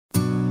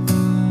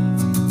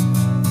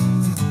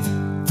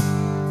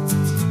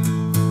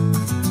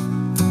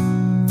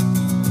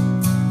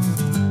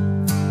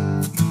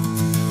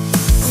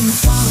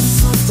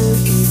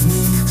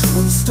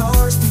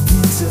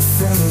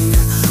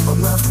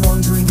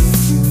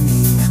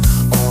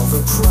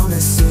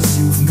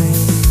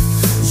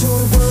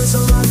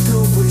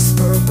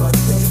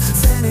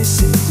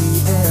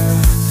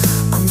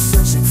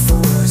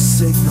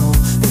signal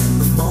in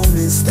the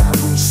moments that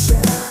we share.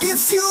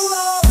 If you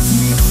love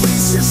me,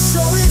 please just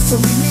show it.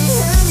 Don't leave me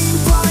hanging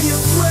by a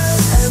thread.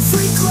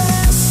 Every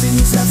glance and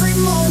every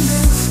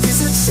moment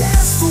is a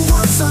chance for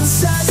words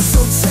unsaid. So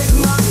take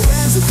my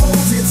hands and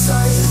hold it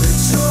tight. Let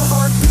your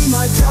heart be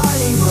my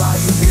guiding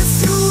light.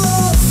 If you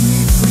love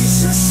me,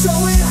 please just show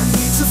it. I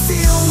need to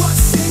feel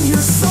what's in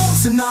your soul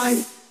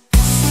tonight.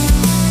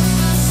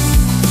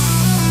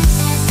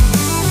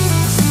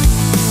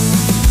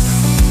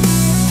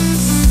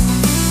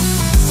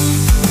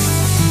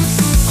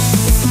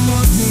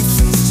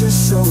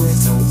 Show it,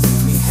 don't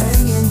leave me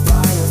hanging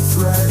by a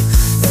thread.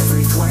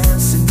 Every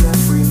glance and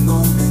every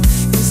moment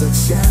is a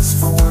chance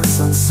for words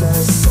unsaid.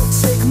 So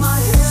take my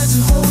hand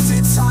and hold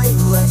it tight.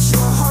 Let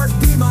your heart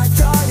be my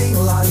guiding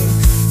light.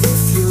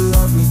 If you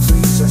love me,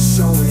 please just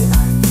show it.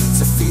 I need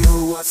to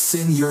feel what's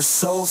in your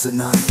soul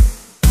tonight.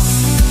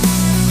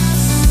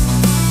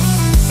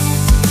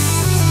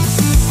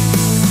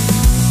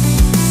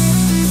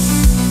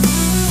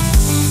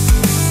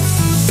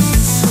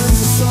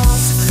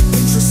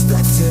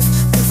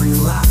 Every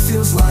laugh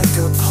feels like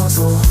a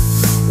puzzle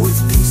with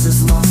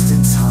pieces lost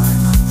in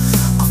time.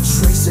 I'm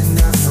tracing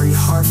every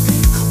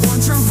heartbeat,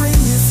 wondering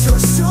if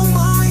you're still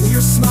mine.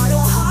 Your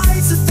smile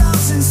hides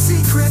 1,000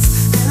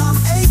 secrets, and I'm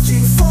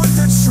aching for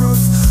the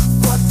truth.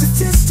 But the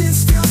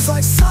distance feels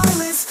like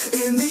silence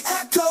in the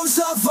echoes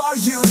of our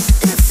youth.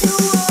 If you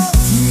love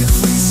me,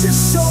 please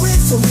just show it.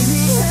 Don't leave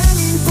me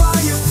hanging by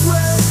a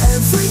thread.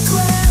 Every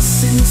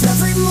glance and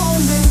every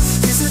moment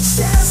is a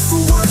chance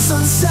for words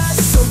unsaid.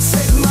 So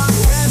take my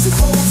hands and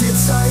hold it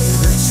tight.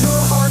 Let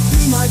your heart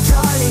be my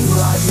guiding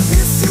light.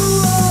 If you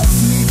love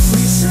me,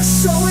 please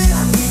just show it.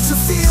 I need to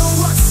feel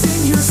what's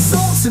in your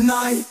soul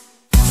tonight.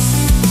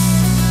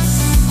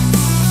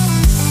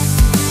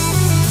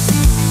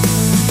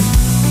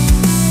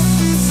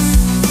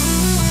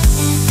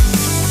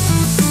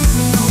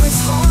 Now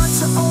it's hard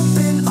to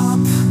open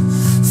up,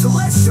 to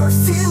let your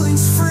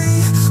feelings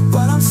free.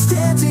 But I'm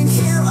standing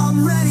here,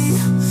 I'm ready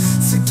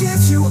to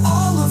give you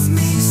all of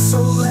me.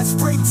 So let's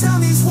break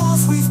down these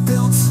walls we've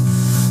built.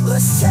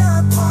 Let's tear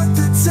apart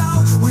the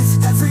doubt.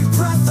 With every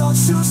breath I'll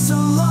choose to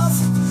love,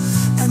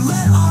 and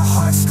let our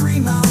hearts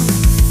scream out.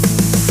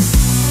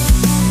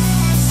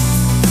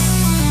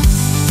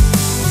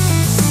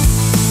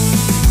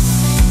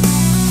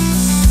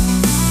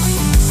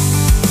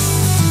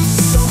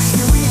 So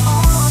here we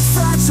are on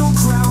fragile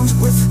ground.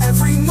 With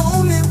every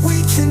moment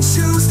we can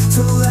choose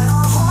to let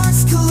our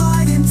hearts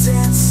collide and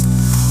dance,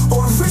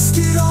 or risk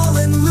it all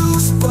and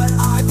lose. But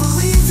I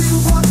believe in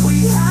what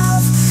we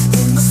have,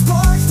 in the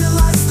spark that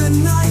lights the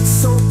night.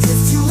 So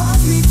if you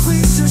love me,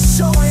 please just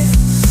show it,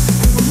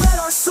 and let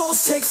our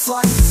souls take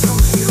flight. So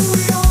here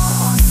we are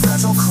on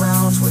fragile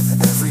ground. With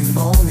every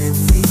moment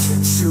we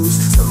can choose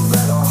to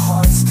let our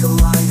hearts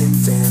collide and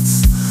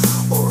dance,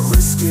 or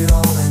risk it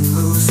all and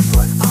lose.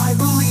 But I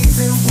believe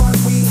in what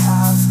we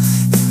have,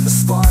 in the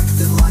spark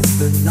that lights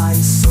the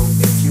night. So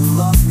if you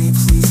love me,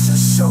 please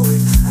just show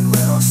it, and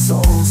let our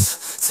souls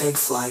take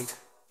flight.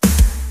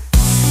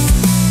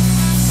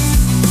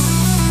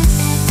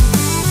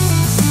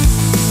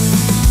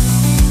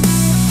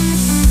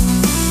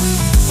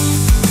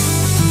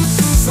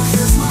 So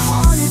here's my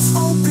heart, it's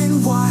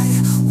open wide,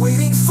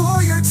 waiting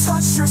for your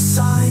touch, your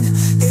sign.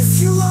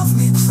 If you love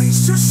me,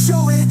 please just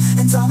show it,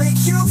 and I'll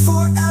make you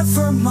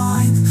forever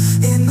mine.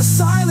 In the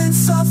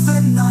silence of the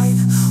night,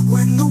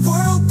 when the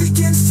world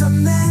begins to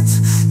mend.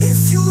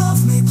 If you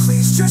love me,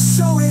 please just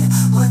show it.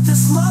 Let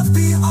this love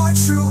be our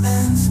true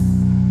end.